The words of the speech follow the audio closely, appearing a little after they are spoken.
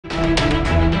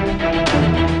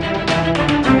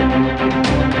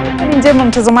njema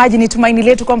mtazamaji, ni tumaini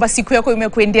letu kwamba siku yako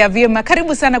imekuendea vyema.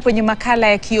 Karibu sana kwenye makala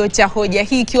ya Kioo cha Hoja.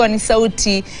 Hii ikiwa ni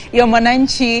sauti ya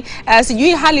mwananchi.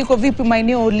 Sijui hali iko vipi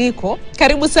maeneo uliko.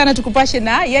 Karibu sana tukupashe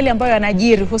na yale ambayo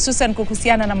yanajiri, hususan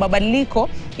kuhusiana na mabadiliko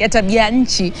ya tabia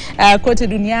nchi kote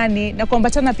duniani, na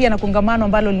kuambatana pia na kongamano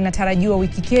ambalo linatarajiwa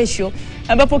wiki kesho,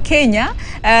 ambapo Kenya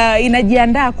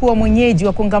inajiandaa kuwa mwenyeji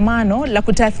wa kongamano la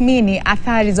kutathmini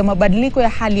athari za mabadiliko ya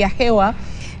hali ya hewa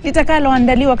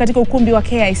litakaloandaliwa katika ukumbi wa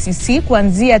KICC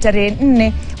kuanzia tarehe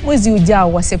 4 mwezi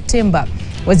ujao wa Septemba.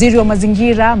 Waziri wa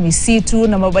mazingira, misitu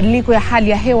na mabadiliko ya hali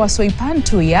ya hewa Soipan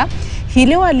Tuya hii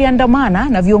leo aliandamana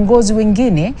na viongozi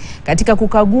wengine katika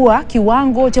kukagua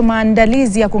kiwango cha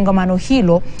maandalizi ya kongamano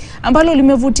hilo ambalo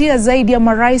limevutia zaidi ya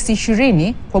marais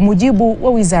 20 kwa mujibu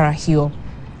wa wizara hiyo.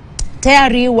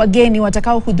 Tayari wageni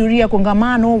watakaohudhuria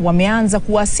kongamano wameanza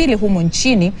kuwasili humo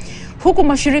nchini, huku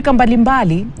mashirika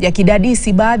mbalimbali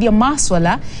yakidadisi baadhi ya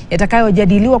masuala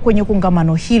yatakayojadiliwa kwenye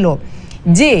kongamano hilo.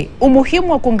 Je,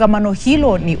 umuhimu wa kongamano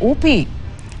hilo ni upi?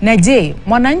 Na je,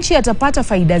 mwananchi atapata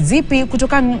faida zipi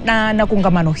kutokana na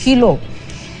kongamano hilo?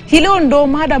 Hilo ndo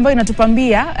mada ambayo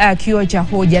inatupambia Kioo cha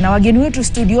Hoja, na wageni wetu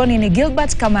studioni ni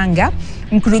Gilbert Kamanga,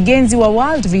 mkurugenzi wa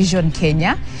World Vision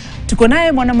Kenya. Tuko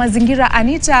naye mwana mazingira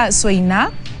Anita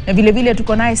Soina, na vile vile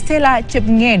tuko naye Stella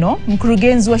Chepngeno,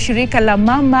 mkurugenzi wa shirika la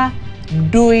Mama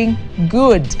Doing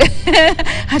Good.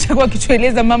 Hata kwa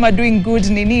kitueleza Mama Doing Good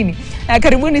ni nini.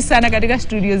 Karibuni sana katika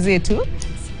studio zetu.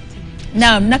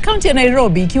 Na kaunti ya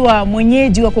Nairobi ikiwa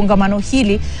mwenyeji wa kongamano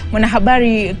hili,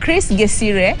 mwanahabari Chris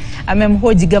Gesire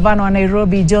amemhoji gavana wa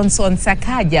Nairobi Johnson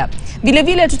Sakaja. Vile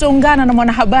vile tutaungana na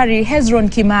mwanahabari Hezron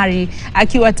Kimari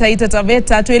akiwa Taita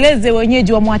Taveta, tueleze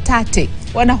wenyeji wa Mwatate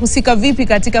wanahusika vipi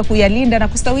katika kuyalinda na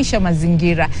kustawisha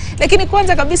mazingira. Lakini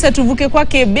kwanza kabisa tuvuke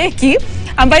kwake Beki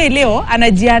ambaye leo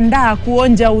anajiandaa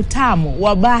kuonja utamu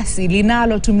wa basi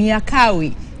linalotumia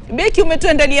kawi. Beki,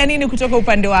 umetuandalia nini kutoka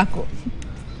upande wako?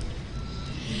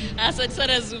 Asante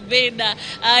sana Zubeda.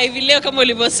 Hivi leo kama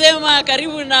ulivyosema,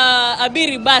 karibu na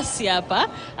abiri basi hapa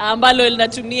ambalo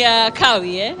linatumia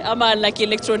kawi ama la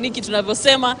kielektroniki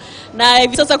tunavyosema, na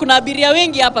hivi sasa kuna abiria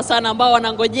wengi hapa sana ambao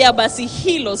wanangojea basi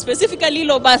hilo, specifically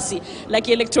hilo basi la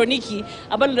kielektroniki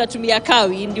ambalo linatumia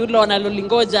kawi, ndio hilo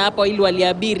wanalolingoja hapa ili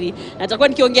waliabiri. Natakuwa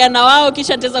nikiongea na wao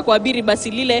kisha nitaweza kuabiri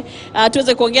basi lile,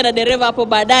 tuweze kuongea na dereva hapo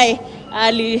baadaye.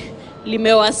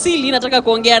 Limewasili, nataka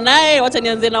kuongea naye. Wacha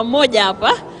nianze na mmoja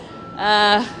hapa.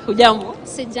 Hujambo?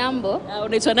 Si jambo.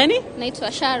 Unaitwa nani?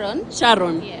 Naitwa Sharon.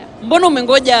 Sharon. Yeah. Mbona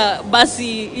umengoja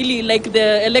basi ili, like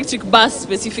the electric bus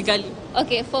specifically?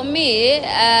 Okay, for me,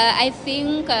 I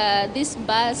think this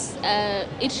bus,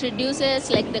 it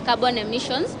reduces like the carbon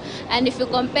emissions, and if you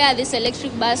compare this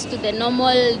electric bus to the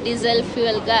normal diesel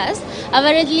fuel gas,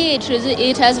 averagely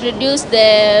it has reduced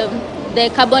the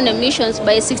carbon emissions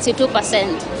by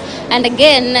 62%. And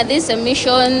again, these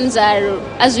emissions are,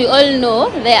 as we all know,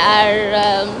 they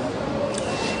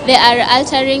are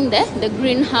altering the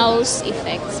greenhouse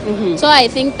effects. So I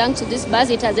think thanks to this bus,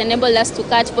 it has enabled us to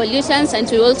cut pollutants and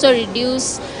to also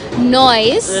reduce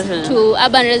noise to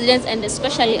urban residents and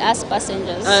especially us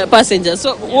passengers. Passengers.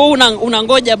 So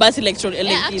unangoja basi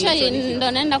actually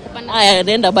ndo naenda kupanda.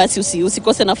 Nenda basi,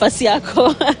 usikose nafasi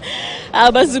yako.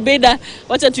 Basi Zubeda,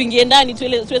 wacha tuingie ndani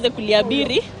tuweze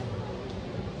kuliabiri.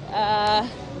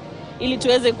 Ili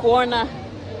tuweze kuona.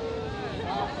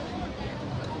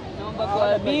 Naomba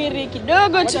kuabiri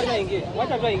kidogo tu.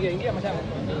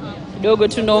 Kidogo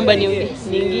tu naomba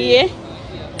niingie.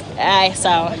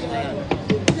 Sawa.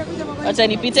 Wacha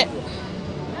nipite.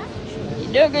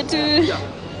 Kidogo tu.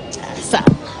 Sawa.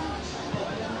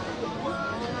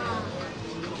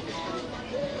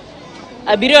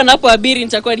 Abiria wanapoabiri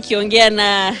nitakuwa nikiongea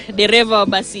na dereva wa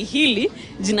basi hili.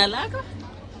 Jina lako?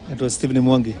 Naitwa Steven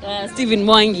Mwangi. Steven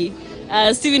Mwangi.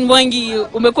 Steven Mwangi,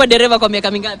 umekuwa dereva kwa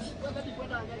miaka mingapi?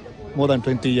 More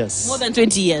than 20 years. More than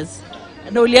 20 years.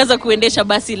 Na ulianza kuendesha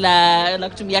basi la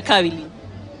kutumia kawi?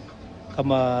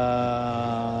 Kama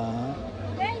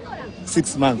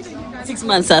 6 months. 6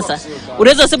 months sasa.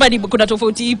 Unaweza sema kuna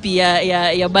tofauti ipi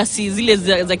ya basi zile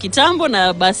za kitambo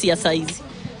na basi ya saizi?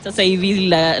 Sasa hivi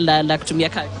la kutumia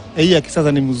kawi. Hii ya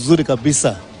kisasa ni mzuri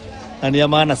kabisa. Na ni ya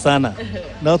maana sana.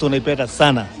 Na watu wanaipenda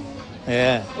sana.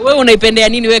 Wewe unaipendea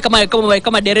nini wewe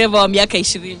kama dereva wa miaka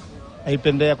 20?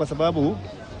 Naipendea kwa sababu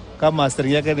kama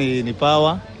steering yake ni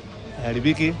power,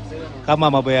 haribiki.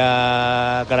 Kama mambo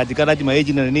ya garaji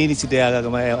maengine na nini, sita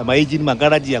ya maengine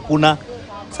magaraji hakuna.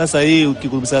 Sasa hii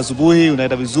ukikurumisha asubuhi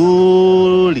unaenda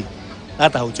vizuri.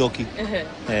 Hata hauchoki.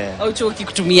 Hauchoki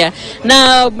kutumia.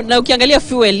 Na ukiangalia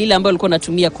fuel ile ambayo ulikuwa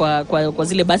unatumia kwa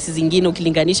zile basi zingine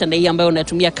ukilinganisha na hii ambayo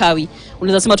unatumia kawi,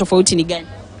 unaweza sema tofauti ni gani?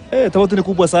 Tofauti ni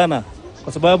kubwa sana.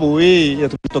 kwa sababu hii ya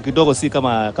kidogo si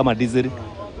kama diesel.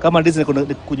 Kama diesel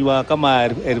kunywa kama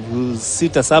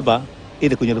 6,700,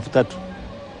 ile kunywa 3,000.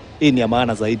 Hii ni ya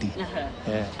maana zaidi.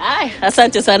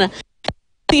 Asante sana.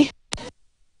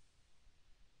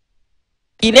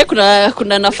 Ile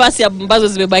kuna nafasi ambazo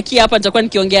zimebakia hapa, nitakuwa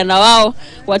nikiongea na wao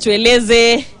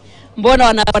watueleze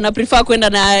mbona wana prefer kwenda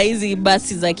na hizi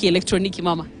basi za kielektroniki.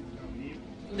 Mama,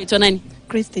 unaitwa nani?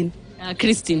 Christine.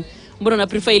 Christine, mbona una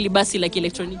prefer ile basi la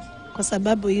kielektroniki? Kwa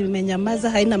sababu imenyamaza,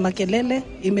 haina makelele,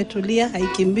 imetulia,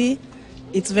 haikimbii.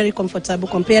 It's very comfortable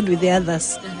compared with the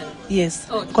others. Yes,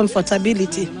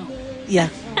 comfortability. Yeah.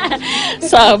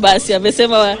 Sawa, basi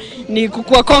amesema ni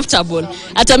kukua comfortable.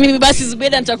 Hata mimi basi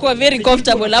Zubeda nitakuwa very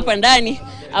comfortable hapa ndani,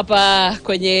 hapa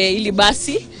kwenye ili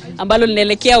basi ambalo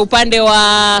linaelekea upande wa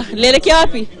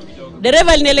wapi?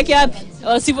 Dereva linaelekea wapi?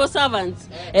 Civil servants.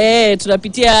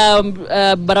 Tunapitia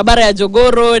barabara ya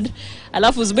Jogoo Road.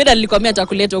 Alafu Zubeda nilikwambia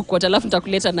nitakuleta huko, alafu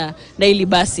nitakuleta na ili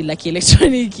basi la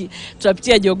kielektroniki.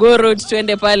 Tutapitia Jogoo Road,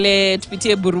 tuende pale,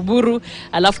 tupitie Buruburu,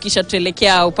 alafu kisha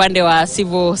tuelekea upande wa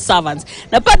civil servants.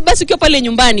 Na basi ukiwa pale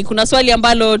nyumbani, kuna swali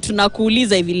ambalo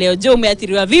tunakuuliza hivi leo. Je,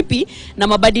 umeathiriwa vipi na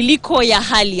mabadiliko ya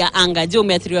hali ya anga? Je,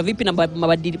 umeathiriwa vipi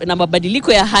na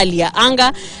mabadiliko ya hali ya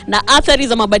anga? Na athari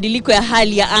za mabadiliko ya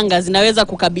hali ya anga zinaweza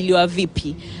kukabiliwa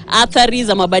vipi? Athari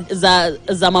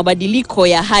za mabadiliko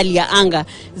ya hali ya anga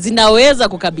zinaweza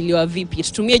kukabiliwa vipi?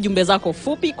 Tutumie jumbe zako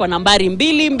fupi kwa nambari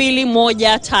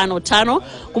 22155.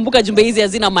 Kumbuka jumbe hizi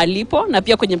hazina malipo, na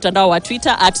pia kwenye mtandao wa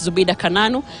Twitter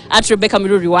 @ZubaidaKananu,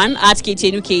 @RebeccaMiruri1,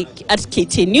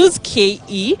 @KTN News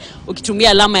KE,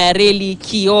 ukitumia alama ya reli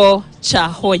Kioo cha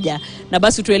Hoja. Na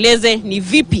basi tueleze ni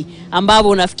vipi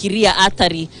ambavyo unafikiria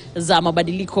athari za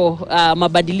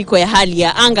mabadiliko ya hali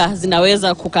ya anga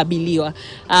zinaweza kukabiliwa.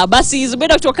 Basi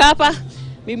Zubeda, kutoka hapa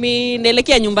mimi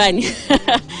naelekea nyumbani.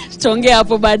 Tutaongea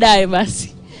hapo baadaye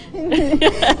basi.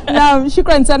 Naam,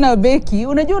 shukrani sana Beki.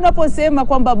 Unajua unaposema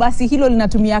kwamba basi hilo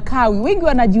linatumia kawi, wengi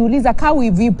wanajiuliza kawi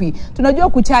vipi? Tunajua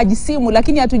kuchaji simu,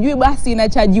 lakini hatujui basi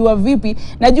inachajiwa vipi.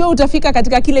 Najua utafika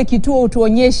katika kile kituo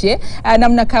utuonyeshe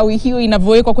namna kawi hiyo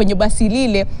inavyowekwa kwenye basi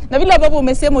lile. Na vile ambavyo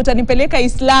umesema utanipeleka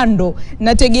Islando,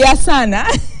 nategea sana.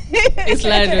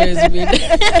 Islando Zubeda.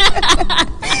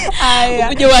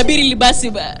 Ukuje uabiri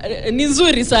libasi ni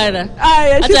nzuri sana.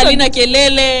 Hata lina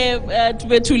kelele,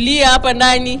 tumetulia hapa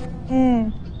ndani.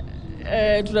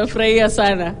 Tunafurahia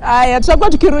sana. Tutakuwa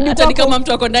tukirudi hata ni kama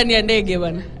mtu ako ndani ya ndege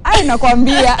bwana.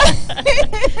 Nakwambia.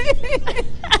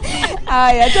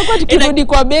 Tutakuwa tukirudi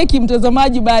kwa Beki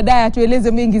mtazamaji baadaye,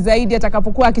 atueleze mengi zaidi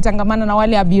atakapokuwa akitangamana na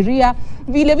wale abiria.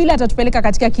 Vile vile atatupeleka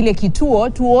katika kile kituo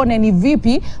tuone ni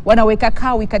vipi wanaweka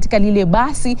kawi katika lile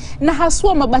basi, na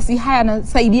haswa mabasi haya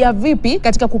yanasaidia vipi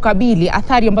katika kukabili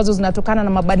athari ambazo zinatokana na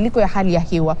mabadiliko ya hali ya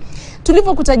hewa.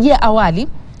 Tulivyokutajia awali,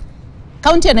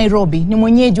 kaunti ya Nairobi ni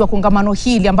mwenyeji wa kongamano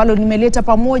hili ambalo limeleta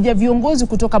pamoja viongozi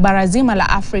kutoka bara zima la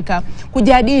Afrika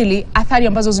kujadili athari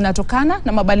ambazo zinatokana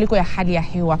na mabadiliko ya hali ya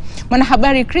hewa.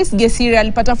 Mwanahabari Chris Gesiri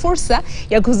alipata fursa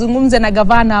ya kuzungumza na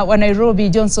gavana wa Nairobi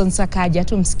Johnson Sakaja.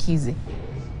 Tumsikize.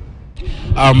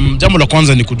 Jambo la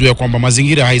kwanza ni kujua kwamba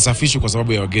mazingira haisafishwi kwa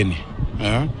sababu ya wageni.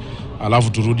 Alafu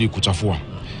turudi kuchafua.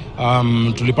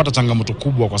 Tulipata changamoto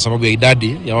kubwa kwa sababu ya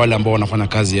idadi ya wale ambao wanafanya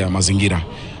kazi ya mazingira.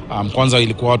 Kwanza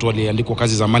ilikuwa watu waliandikwa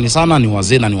kazi zamani sana, ni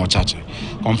wazee na ni wachache.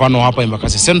 Kwa mfano hapa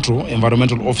Embakasi Central,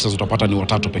 environmental officers utapata ni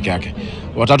 3 peke yake.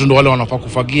 3 ndio wale wanafaa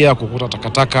kufagia, kukuta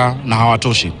takataka, na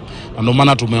hawatoshi. Na ndio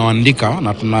maana tumewaandika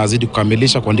na tunazidi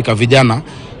kukamilisha kuandika vijana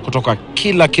kutoka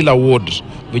kila ward,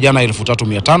 vijana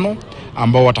 3500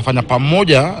 ambao watafanya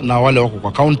pamoja na wale wako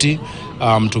kwa county.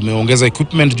 Tumeongeza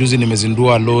equipment, juzi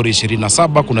nimezindua lori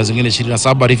 27, kuna zingine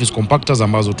 27 refuse compactors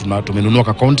ambazo tumenunua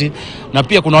kwa county, na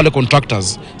pia kuna wale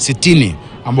contractors 60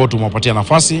 ambao tumewapatia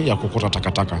nafasi ya kukota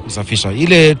takataka kusafisha.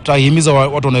 Ile tutahimiza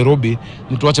watu wa Nairobi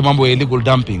ni tuache mambo ya illegal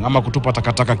dumping ama kutupa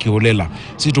takataka kiholela.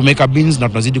 Sisi tumeka bins na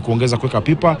tunazidi kuongeza kuweka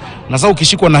pipa, na sasa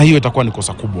ukishikwa na hiyo itakuwa ni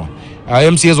kosa kubwa.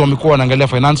 MCAs wamekuwa wanaangalia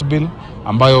finance bill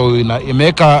ambayo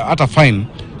imeweka hata fine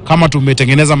kama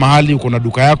tumetengeneza mahali, uko na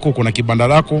duka yako, uko na kibanda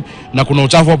lako na kuna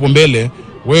uchafu hapo mbele,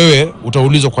 wewe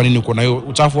utaulizwa kwa nini uko na hiyo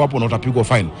uchafu hapo na utapigwa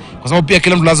fine. Kwa sababu pia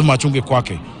kila mtu lazima achunge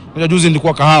kwake. Unajua juzi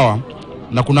nilikuwa kahawa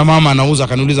na kuna mama anauza,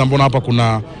 akaniuliza mbona hapa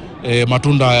kuna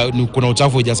matunda kuna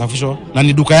uchafu hujasafishwa, na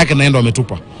ni duka yake naenda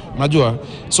ametupa. Unajua,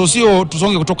 so sio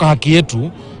tusonge kutoka haki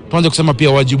yetu, tuanze kusema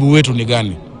pia wajibu wetu ni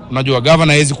gani. Unajua governor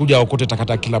hawezi kuja akote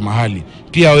takataka kila mahali.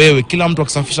 Pia wewe kila mtu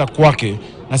akisafisha kwake,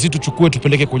 na sisi tuchukue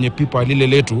tupeleke kwenye pipa lile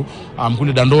letu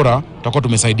kule Dandora, tutakuwa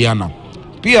tumesaidiana.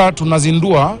 Pia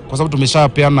tunazindua kwa sababu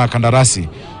tumeshapeana kandarasi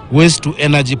waste to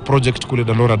energy project kule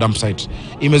Dandora dump site.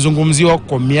 Imezungumziwa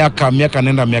kwa miaka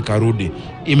nenda miaka rudi.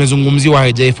 Imezungumziwa,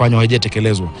 haijaifanywa,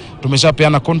 haijatekelezwa.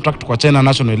 Tumeshapeana contract kwa China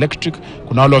National Electric,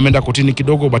 kuna wale wameenda kotini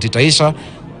kidogo but itaisha,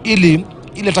 ili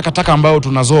ile takataka ambayo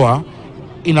tunazoa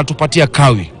inatupatia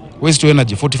kawi. Waste to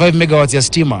energy 45 megawatts ya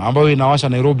stima ambayo inawasha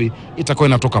Nairobi itakuwa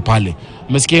inatoka pale.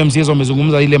 Umesikia MCAs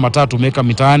wamezungumza ile mataa tumeka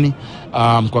mitaani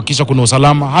kuhakikisha kuna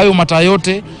usalama. Hayo mataa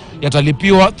yote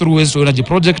yatalipiwa through waste to energy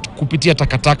project kupitia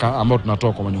takataka ambayo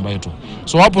tunatoa kwa manyumba yetu.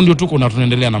 So hapo ndio tuko na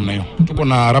tunaendelea namna hiyo. Tuko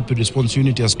na rapid response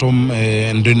unit ya storm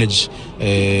and drainage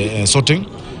sorting.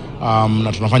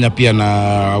 Na tunafanya pia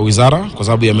na wizara kwa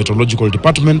sababu ya meteorological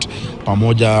department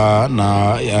pamoja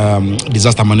na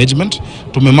disaster management.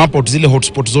 Tumemap out zile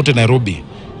hotspot zote Nairobi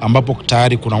ambapo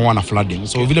tayari kuna na flooding.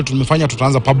 So vile tumefanya,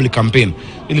 tutaanza public campaign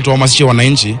ili tuhamasishe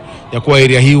wananchi ya kuwa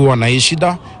area hii wana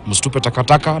shida, msitupe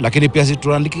takataka, lakini pia sisi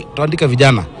tuandika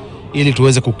vijana ili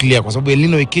tuweze kuclear kwa sababu El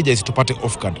Nino ikija isitupate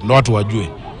off guard. Ndio watu wajue.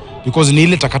 Because ni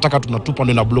ile takataka tunatupa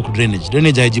ndio na block drainage.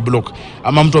 Drainage haiji block.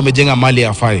 Ama mtu amejenga mali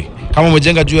ya fai. Kama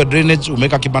umejenga juu ya drainage,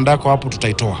 umeweka kibanda yako hapo,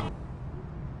 tutaitoa.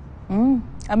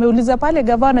 Ameuliza pale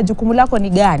gavana, jukumu lako ni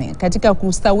gani katika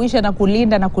kustawisha na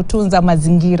kulinda na kutunza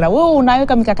mazingira? Wewe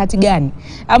unaweka mikakati gani?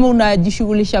 Ama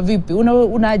unajishughulisha vipi?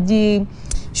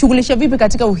 Unajishughulisha vipi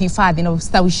katika uhifadhi na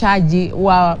ustawishaji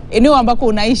wa eneo ambako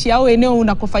unaishi au eneo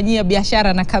unakofanyia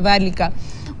biashara na kadhalika?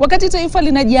 Wakati taifa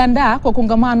linajiandaa kwa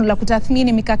kongamano la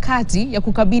kutathmini mikakati ya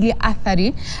kukabili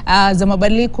athari za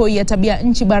mabadiliko ya tabia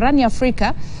nchi barani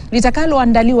Afrika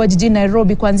litakaloandaliwa jijini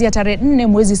Nairobi kuanzia tarehe 4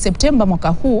 mwezi Septemba mwaka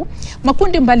huu,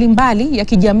 makundi mbalimbali ya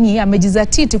kijamii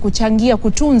yamejizatiti kuchangia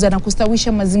kutunza na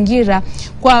kustawisha mazingira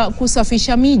kwa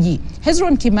kusafisha miji.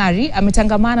 Hezron Kimari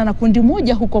ametangamana na kundi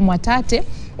moja huko Mwatate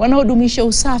wanaodumisha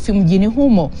usafi mjini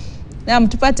humo. Na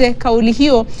tupate kauli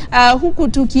hiyo huku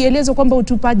tukieleza kwamba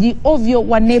utupaji ovyo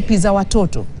wa nepi za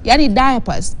watoto, yani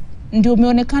diapers, ndio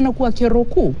umeonekana kuwa kero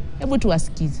kuu. Hebu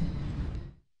tuwasikize.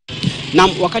 Na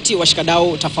wakati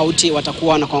washikadau tofauti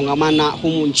watakuwa na kongamana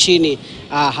humu nchini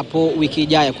hapo wiki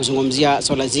ijayo kuzungumzia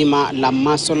swala zima la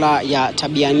masuala ya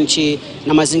tabia nchi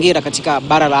na mazingira katika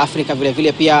bara la Afrika, vile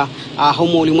vile pia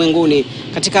humu ulimwenguni.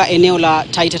 Katika eneo la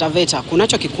Taita Taveta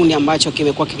kunacho kikundi ambacho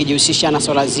kimekuwa kikijihusisha na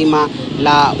swala zima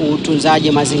la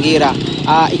utunzaji mazingira,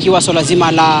 ikiwa swala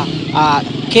zima la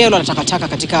kero la takataka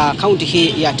katika kaunti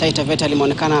hii ya Taita Taveta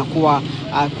limeonekana kuwa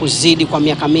kuzidi kwa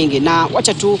miaka mingi. Na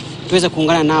wacha tu tuweze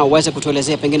kuungana nao waweze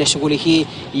kutuelezea pengine shughuli hii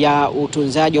ya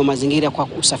utunzaji wa mazingira kwa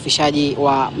usafishaji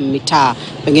wa mitaa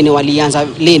pengine walianza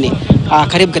lini.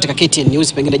 Karibu katika KTN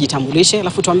News, pengine jitambulishe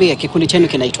alafu tuambie kikundi chenu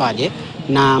kinaitwaje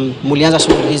na mlianza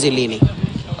shughuli hizi lini?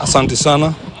 Asante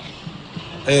sana.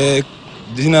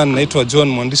 Jina naitwa John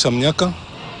Mwandisha Mnyaka.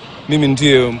 Mimi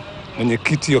ndiye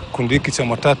mwenyekiti wa kikundi hiki cha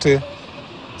Mwatate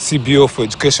CBO for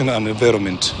Education and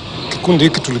Environment. Kikundi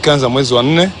hiki tulianza mwezi wa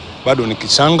 4, bado ni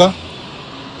kichanga,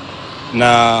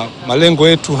 na malengo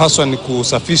yetu haswa ni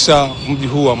kusafisha mji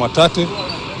huu wa Mwatate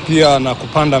pia na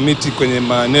kupanda miti kwenye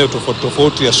maeneo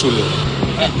tofauti ya shule.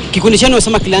 Kikundi chenu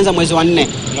unasema kilianza mwezi wa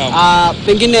 4.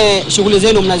 Pengine shughuli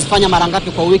zenu mnazifanya mara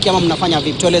ngapi kwa wiki ama mnafanya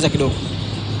vipi? Tueleza kidogo.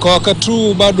 Kwa wakati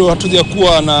huu bado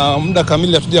hatujakuwa na muda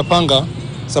kamili, hatujapanga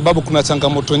sababu kuna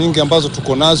changamoto nyingi ambazo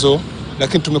tuko nazo,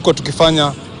 lakini tumekuwa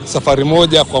tukifanya safari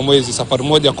moja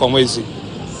kwa mwezi.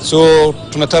 So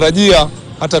tunatarajia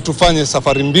hata tufanye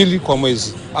safari 2 kwa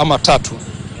mwezi ama 3.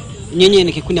 Nyinyi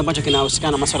ni kikundi ambacho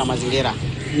kinahusikana na masuala ya mazingira.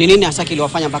 Ni nini hasa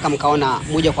kiliwafanya mpaka mkaona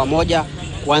moja kwa moja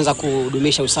kuanza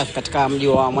kudumisha usafi katika mji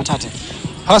wa Mwatate?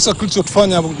 Hasa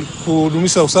kilichotufanya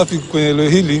kudumisha usafi kwenye eneo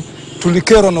hili,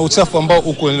 tulikerwa na uchafu ambao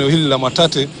uko eneo hili la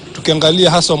Mwatate.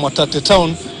 Tukiangalia hasa Mwatate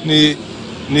town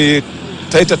ni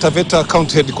Taita Taveta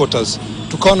County Headquarters.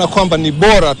 Tukaona kwamba ni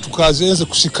bora tukaanze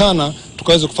kushikana,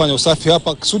 tukaweza kufanya usafi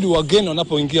hapa kusudi wageni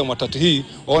wanapoingia Mwatate hii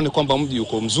waone kwamba mji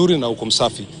uko mzuri na uko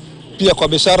msafi. Pia kwa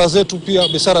biashara zetu, pia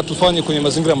biashara tufanye kwenye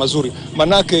mazingira mazuri.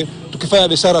 Manake tukifanya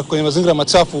biashara kwenye mazingira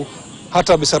machafu,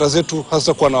 hata biashara zetu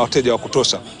hazitakuwa na wateja wa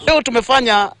kutosha. Leo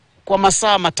tumefanya kwa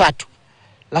masaa 3,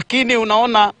 lakini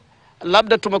unaona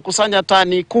labda tumekusanya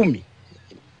tani 10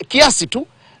 kiasi tu,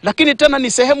 lakini tena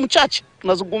ni sehemu chache.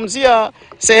 Tunazungumzia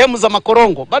sehemu za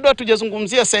makorongo, bado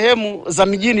hatujazungumzia sehemu za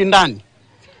mijini ndani.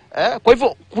 Kwa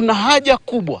hivyo kuna haja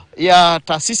kubwa ya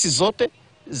taasisi zote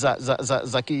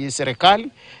za kiserikali,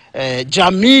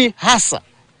 jamii hasa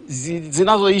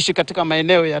zinazoishi katika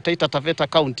maeneo ya Taita Taveta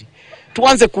County,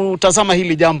 tuanze kutazama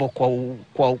hili jambo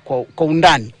kwa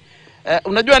undani.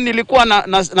 Unajua nilikuwa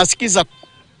nasikiza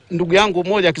ndugu yangu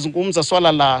mmoja akizungumza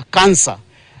swala la kansa.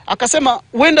 Akasema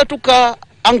huenda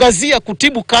tukaangazia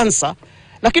kutibu kansa,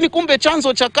 lakini kumbe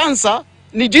chanzo cha kansa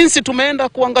ni jinsi tumeenda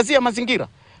kuangazia mazingira.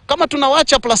 Kama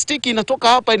tunawacha plastiki inatoka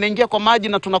hapa inaingia kwa maji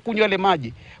na tunakunywa yale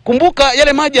maji. Kumbuka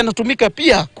yale maji yanatumika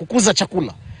pia kukuza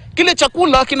chakula. Kile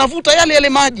chakula kinavuta yale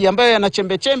maji ambayo yana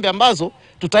chembe ambazo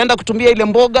tutaenda kutumia ile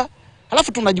mboga,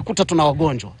 halafu tunajikuta tuna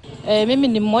wagonjwa. Mimi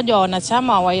ni mmoja wa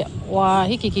wanachama wa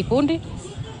hiki kikundi.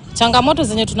 Changamoto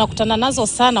zenye tunakutana nazo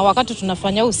sana wakati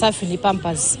tunafanya usafi ni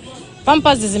pampers.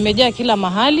 Pampers zimejaa kila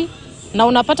mahali na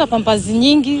unapata pampers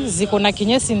nyingi ziko na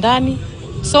kinyesi ndani.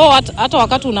 So hata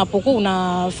wakati unapokuwa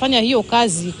unafanya hiyo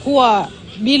kazi kuwa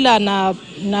bila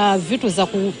na vitu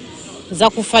za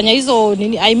kufanya hizo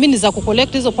za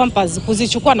kucollect hizo pampers,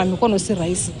 kuzichukua na mikono si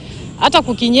rahisi. Hata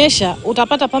kukinyesha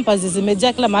utapata pampers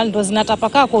zimejaa kila mahali, ndo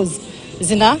zinatapakaa cause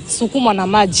zinasukumwa na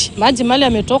maji. Maji mali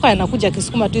yametoka yanakuja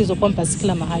kisukuma tu hizo pampers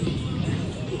kila mahali.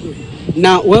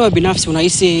 Na wewe binafsi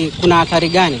unahisi kuna athari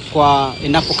gani kwa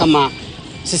endapo kama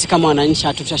sisi kama wananchi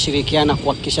tutashirikiana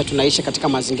kuhakikisha tunaishi katika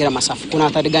mazingira masafi? Kuna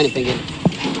athari gani pengine?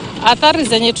 Athari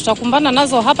zenye tutakumbana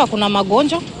nazo hapa, kuna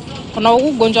magonjwa. Kuna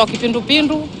ugonjwa wa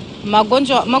kipindupindu,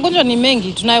 magonjwa ni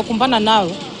mengi tunayokumbana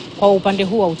nayo kwa upande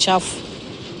huu wa uchafu.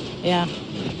 Yeah.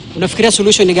 Unafikiria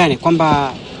solution ni gani?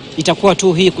 Kwamba itakuwa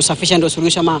tu hii kusafisha ndio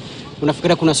solution, ama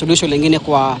unafikiria kuna solution lingine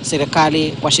kwa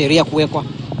serikali, kwa sheria kuwekwa?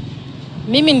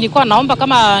 Mimi nilikuwa naomba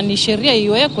kama ni sheria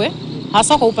iwekwe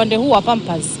hasa kwa upande huu wa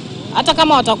pampers. Hata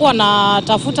kama watakuwa na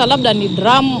tafuta labda ni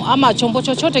drum ama chombo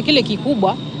chochote kile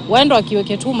kikubwa, waende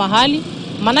wakiweke tu mahali.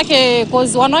 Manake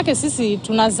cause wanawake sisi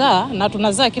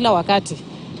tunazaa kila wakati.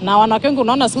 Na wanawake wengi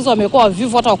unaona siku hizo wamekuwa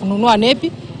wavivu hata kununua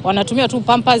nepi, wanatumia tu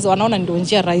pampers, wanaona ndio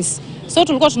njia rahisi. So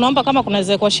tulikuwa tunaomba kama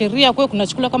kunaweza kwa sheria kwa kuna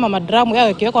chukula kama madramu yao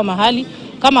yakiwekwa mahali,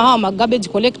 kama hawa garbage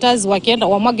collectors wakienda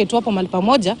wamwage tu hapo mahali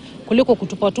pamoja kuliko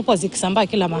kutupa zikisambaa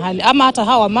kila mahali. Ama hata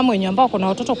hawa mama wenye ambao kuna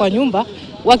watoto kwa nyumba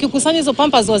wakikusanya hizo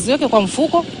pampers waziweke kwa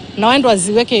mfuko na waende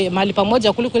waziweke mahali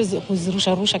pamoja kuliko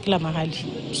kuzirusha kila mahali.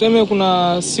 Tuseme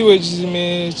kuna sewage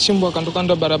zimechimbwa kando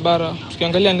kando barabara.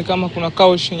 Tukiangalia ni kama kuna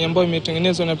kaosh ambayo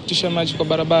imetengenezwa na kupitisha maji kwa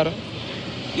barabara.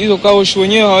 Hizo kaosh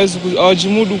wenyewe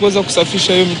hawajimudu kuweza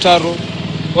kusafisha hiyo mitaro.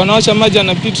 Wanaacha maji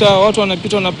yanapita, watu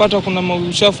wanapita wanapata kuna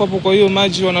uchafu hapo, kwa hiyo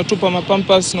maji wanatupa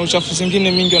mapampers na uchafu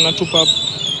zingine mingi wanatupa hapo.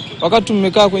 Wakati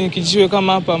mmekaa kwenye kijiwe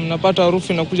kama hapa mnapata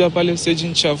harufu inakuja pale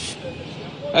stage chafu.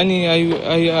 Yaani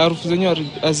harufu zenyewe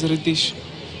haziridhishi.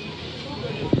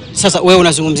 Sasa wewe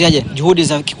unazungumziaje juhudi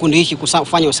za kikundi hiki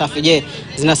kufanya usafi? Je,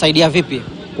 zinasaidia vipi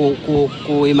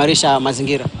kuimarisha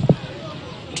mazingira?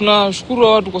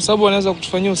 Tunashukuru watu kwa sababu wanaweza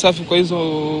kutufanyia usafi kwa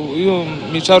hiyo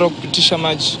mitaro kupitisha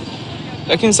maji.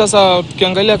 Lakini sasa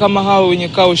tukiangalia kama hao wenye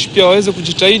kaosh pia waweze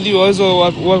kujitahidi, waweze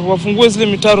wafungue zile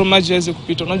mitaro maji yaweze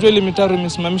kupita. Unajua ile mitaro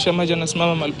imesimamisha maji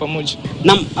yanasimama mahali pamoja.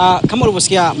 Naam, kama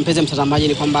ulivyosikia mpenzi mtazamaji,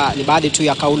 ni kwamba ni baadhi tu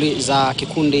ya kauli za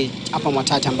kikundi hapa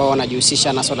Mwatate ambao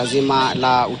wanajihusisha na swala zima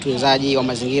la utunzaji wa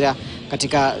mazingira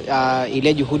katika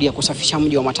ile juhudi ya kusafisha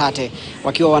mji wa Mwatate,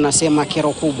 wakiwa wanasema kero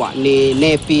kubwa ni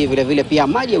nepi, vile vile pia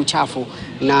maji ya uchafu,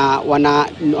 na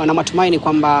wana matumaini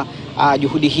kwamba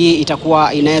juhudi hii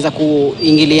itakuwa inaweza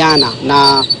kuingiliana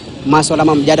na masuala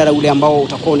ama mjadala ule ambao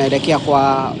utakuwa unaelekea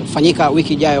kwa kufanyika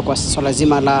wiki ijayo kwa swala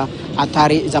zima la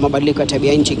athari za mabadiliko ya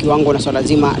tabia nchi, kiwango na swala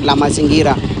zima la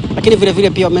mazingira. Lakini vile vile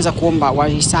pia wameweza kuomba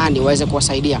wahisani waweze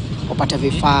kuwasaidia wapate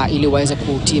vifaa ili waweze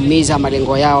kutimiza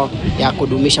malengo yao ya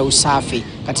kudumisha usafi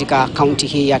katika kaunti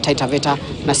hii ya Taita Taveta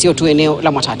na sio tu eneo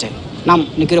la Mwatate. Naam,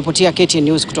 nikiripotia KTN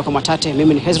News kutoka Mwatate,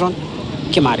 mimi ni Hezron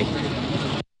Kimari.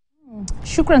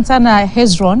 Shukran sana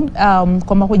Hezron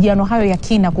kwa mahojiano hayo ya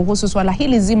kina kuhusu swala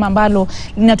hili zima ambalo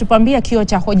linatupambia kioo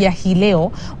cha hoja hii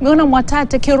leo. Umeona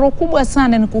Mwatate, kero kubwa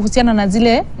sana ni kuhusiana na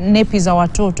zile nepi za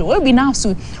watoto. Wewe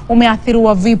binafsi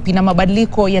umeathiriwa vipi na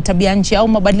mabadiliko ya tabia nchi au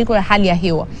mabadiliko ya hali ya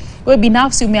hewa? Wewe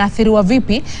binafsi umeathiriwa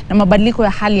vipi na mabadiliko ya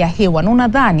hali ya hewa? Na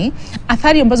unadhani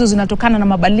athari ambazo zinatokana na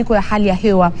mabadiliko ya hali ya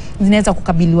hewa zinaweza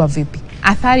kukabiliwa vipi?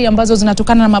 Athari ambazo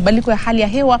zinatokana na mabadiliko ya hali ya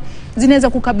hewa zinaweza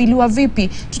kukabiliwa vipi?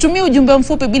 Tutumie ujumbe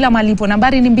mfupi bila malipo.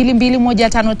 Nambari ni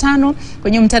 22155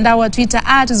 kwenye mtandao wa Twitter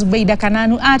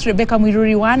 @Zubaidakananu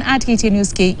 @RebeccaMwiruri1 @KTN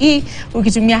News KE.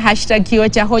 Ukitumia hashtag Kioo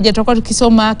cha Hoja tutakuwa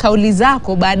tukisoma kauli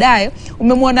zako baadaye.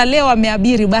 Umemwona leo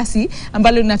ameabiri basi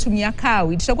ambalo linatumia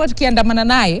kawi. Tutakuwa tukiandamana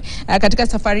naye katika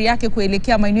safari yake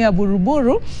kuelekea maeneo ya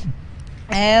Buruburu.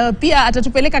 Pia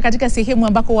atatupeleka katika sehemu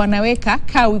ambako wanaweka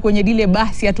kawi kwenye dile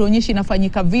basi, atuonyeshe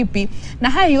inafanyika vipi na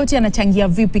haya yote yanachangia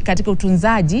vipi katika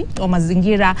utunzaji wa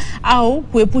mazingira au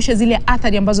kuepusha zile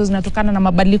athari ambazo zinatokana na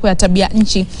mabadiliko ya tabia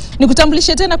nchi.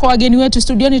 Nikutambulishe tena kwa wageni wetu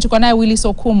studioni, tuko naye Willis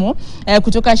Okumu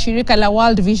kutoka shirika la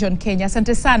World Vision Kenya.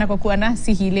 Asante sana kwa kuwa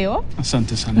nasi hii leo.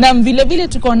 Asante sana. Na vile vile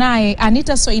tuko naye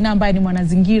Anita Soina ambaye ni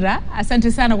mwanazingira.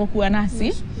 Asante sana kwa kuwa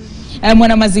nasi.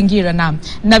 Mwana mazingira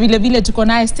na vile vile tuko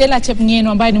naye Stella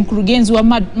Chepngeno ambaye ni mkurugenzi wa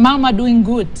Mama Doing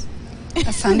Good.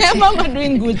 Asante. Mama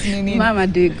doing good ni nini? Mama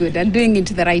doing good and doing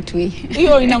it the right way.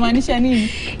 Hiyo inamaanisha nini?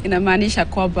 Inamaanisha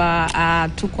kwamba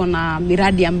tuko na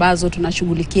miradi ambazo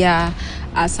tunashughulikia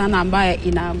sana ambayo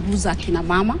inaguza kina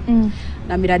mama.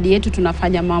 Na miradi yetu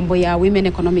tunafanya mambo ya women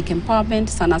economic empowerment,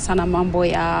 sana mambo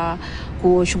ya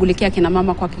kushughulikia kina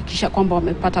mama kuhakikisha kwamba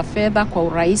wamepata fedha kwa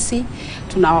urahisi.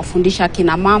 Tunawafundisha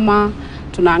kina mama,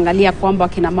 tunaangalia kwamba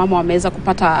kina mama wameweza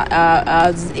kupata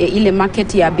ile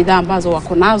market ya bidhaa ambazo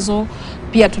wako nazo.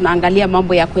 Pia tunaangalia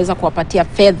mambo ya kuweza kuwapatia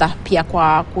fedha pia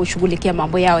kwa kushughulikia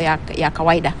mambo yao ya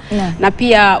kawaida. Na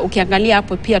pia ukiangalia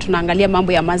hapo pia tunaangalia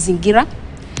mambo ya mazingira.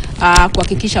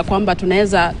 Kuhakikisha kwamba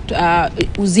tunaweza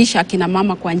uzisha kina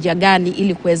mama kwa njia gani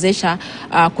ili kuwezesha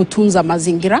kutunza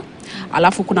mazingira.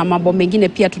 Alafu kuna mambo mengine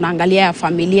pia tunaangalia ya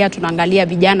familia, tunaangalia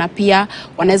vijana pia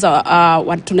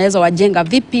tunaweza wajenga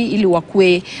vipi ili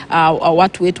wakue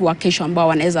watu wetu wa kesho ambao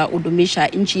wanaweza hudumisha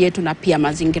nchi yetu na pia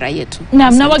mazingira yetu.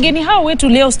 Na wageni hao wetu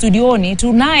leo studioni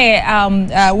tunaye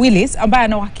Willis ambaye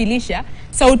anawakilisha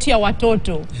sauti ya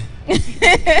watoto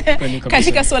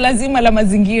katika swala zima la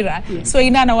mazingira. So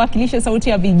ina anawakilisha sauti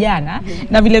ya vijana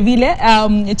na vile vile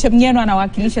Chemngeno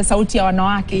anawakilisha sauti ya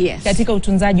wanawake katika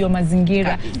utunzaji wa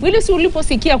mazingira. Willis,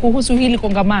 uliposikia kuhusu hili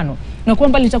kongamano na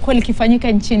kwamba litakuwa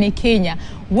likifanyika nchini Kenya,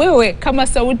 wewe kama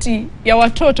sauti ya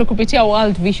watoto kupitia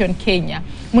World Vision Kenya,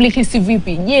 mlikisi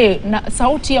vipi? Je, na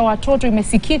sauti ya watoto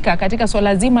imesikika katika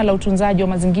swala zima la utunzaji wa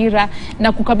mazingira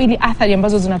na kukabili athari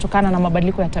ambazo zinatokana na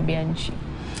mabadiliko ya tabia nchi?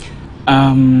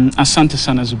 Asante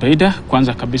sana Zubeida.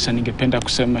 Kwanza kabisa ningependa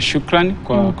kusema shukrani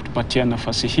kwa kutupatia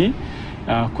nafasi hii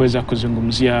kuweza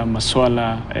kuzungumzia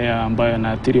masuala ambayo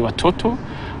yanaathiri watoto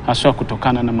haswa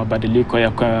kutokana na mabadiliko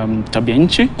ya tabia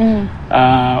nchi.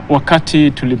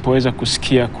 Wakati tulipoweza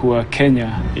kusikia kuwa Kenya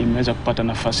imeweza kupata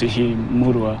nafasi hii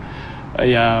murwa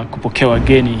ya kupokea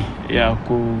wageni ya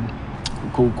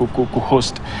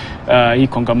kuhost hii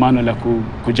kongamano la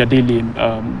kujadili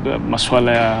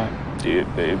masuala ya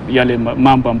yale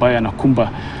mambo ambayo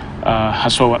yanakumba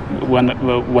haswa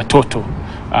watoto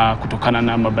kutokana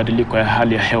na mabadiliko ya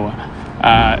hali ya hewa,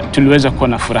 tuliweza kuwa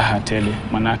na furaha tele.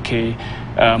 Manake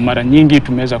mara nyingi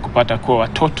tumeweza kupata kuwa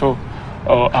watoto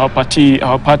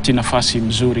hawapati nafasi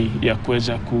mzuri ya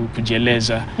kuweza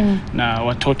kujieleza, na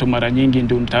watoto mara nyingi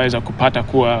ndio mtaweza kupata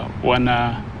kuwa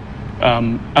wana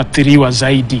athiriwa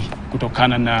zaidi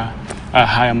kutokana na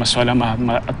haya masuala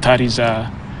athari za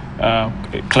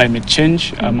climate change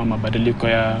ama mabadiliko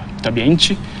ya tabia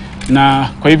nchi. Na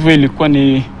kwa hivyo ilikuwa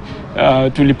ni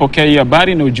tulipokea hii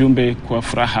habari na ujumbe kwa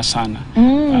furaha sana.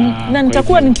 Na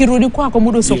nitakuwa nikirudi kwako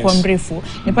muda usiokuwa mrefu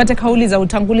nipate kauli za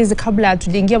utangulizi kabla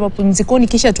hatujaingia mapumzikoni,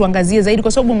 kisha tuangazie zaidi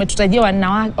kwa sababu umetutajia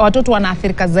watoto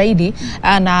wanaathirika zaidi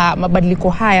na mabadiliko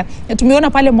haya. Tumeona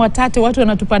pale Mwatate watu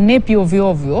wanatupa nepi ovyo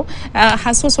ovyo,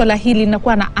 hasa swala hili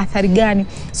linakuwa na athari gani?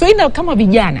 So ina kama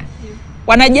vijana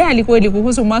wanajali kweli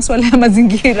kuhusu masuala ya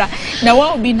mazingira na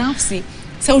wao binafsi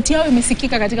sauti yao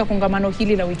imesikika katika kongamano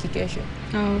hili la wiki kesho.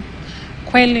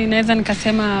 Kweli naweza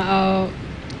nikasema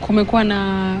kumekuwa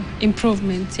na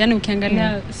improvement. Yani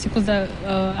ukiangalia siku za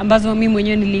ambazo mimi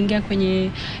mwenyewe niliingia kwenye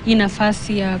hii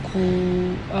nafasi ya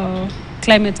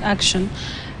climate action,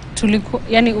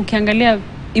 yani ukiangalia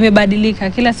imebadilika.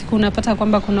 Kila siku unapata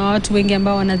kwamba kuna watu wengi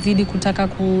ambao wanazidi kutaka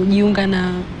kujiunga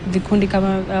na vikundi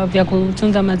kama vya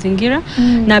kutunza mazingira,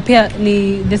 na pia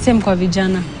ni the same kwa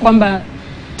vijana kwamba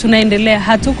tunaendelea,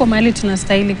 hatuko mahali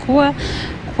tunastahili kuwa.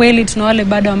 Kweli tuna wale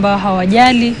bado ambao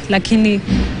hawajali, lakini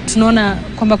tunaona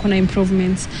kwamba kuna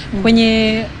improvements.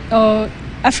 Kwenye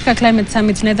Africa Climate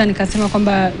Summit naweza nikasema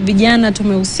kwamba vijana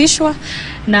tumehusishwa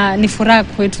na ni furaha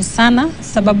kwetu sana,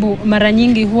 sababu mara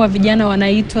nyingi huwa vijana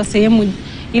wanaitwa sehemu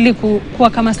ili kuwa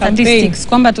kama statistics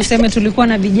kwamba tuseme tulikuwa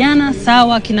na vijana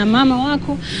sawa, kina mama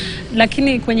wako,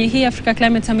 lakini kwenye hii Africa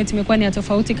Climate Summit imekuwa ni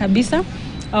tofauti kabisa.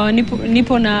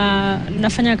 Nipo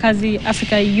nafanya kazi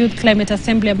Africa Youth Climate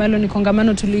Assembly ambalo ni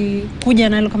kongamano tulikuja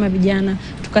nalo kama vijana.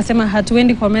 Tukasema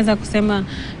hatuendi kwa meza kusema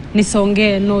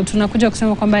nisongee, no, tunakuja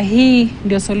kusema kwamba hii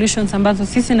ndio solutions ambazo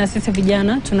sisi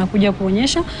vijana tunakuja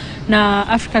kuonyesha. Na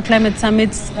Africa Climate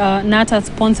Summit na hata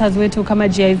sponsors wetu kama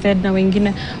GIZ na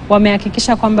wengine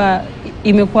wamehakikisha kwamba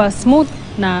imekuwa smooth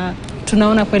na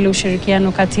tunaona kweli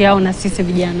ushirikiano kati yao na sisi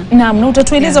vijana. Naam, na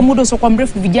utatueleza muda usiokuwa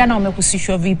mrefu vijana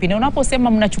wamehusishwa vipi? Na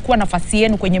unaposema mnachukua nafasi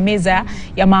yenu kwenye meza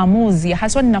ya maamuzi,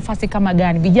 haswa ni nafasi kama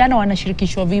gani? Vijana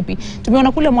wanashirikishwa vipi?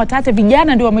 Tumeona kule Mwatate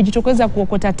vijana ndio wamejitokeza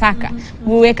kuokota taka,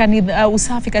 kuweka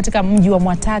usafi katika mji wa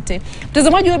Mwatate.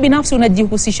 Mtazamaji wewe binafsi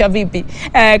unajihusisha vipi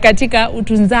katika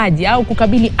utunzaji au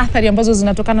kukabili athari ambazo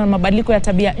zinatokana na mabadiliko ya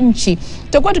tabia nchi?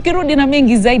 Tutakuwa tukirudi na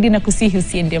mengi zaidi na kusihi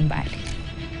usiende mbali.